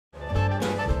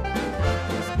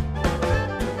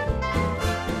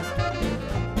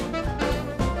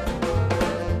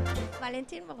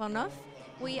Valentin Voronov.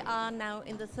 We are now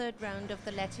in the third round of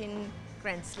the Latin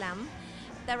Grand Slam.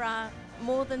 There are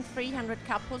more than 300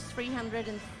 couples,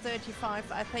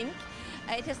 335 I think.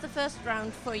 It is the first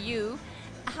round for you.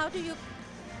 How do you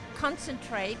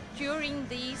concentrate during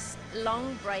these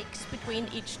long breaks between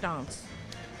each dance?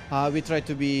 We try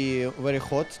to be very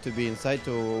hot, to be inside,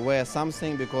 to wear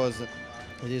something, because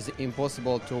it is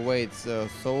impossible to wait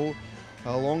so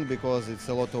long, because it's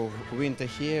a lot of winter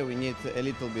here. We need a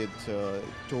little bit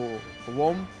to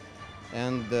warm,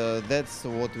 and that's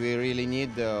what we really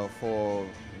need for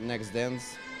next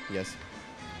dance. Yes.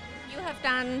 You have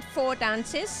done 4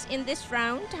 dances in this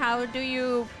round.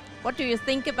 What do you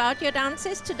think about your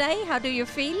dances today? How do you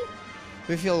feel?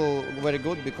 We feel very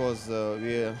good because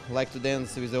we like to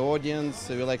dance with the audience.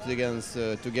 We like to dance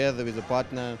together with a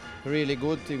partner. Really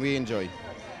good. We enjoy.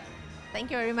 Thank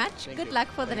you very much. Good luck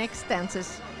for the next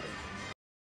dances.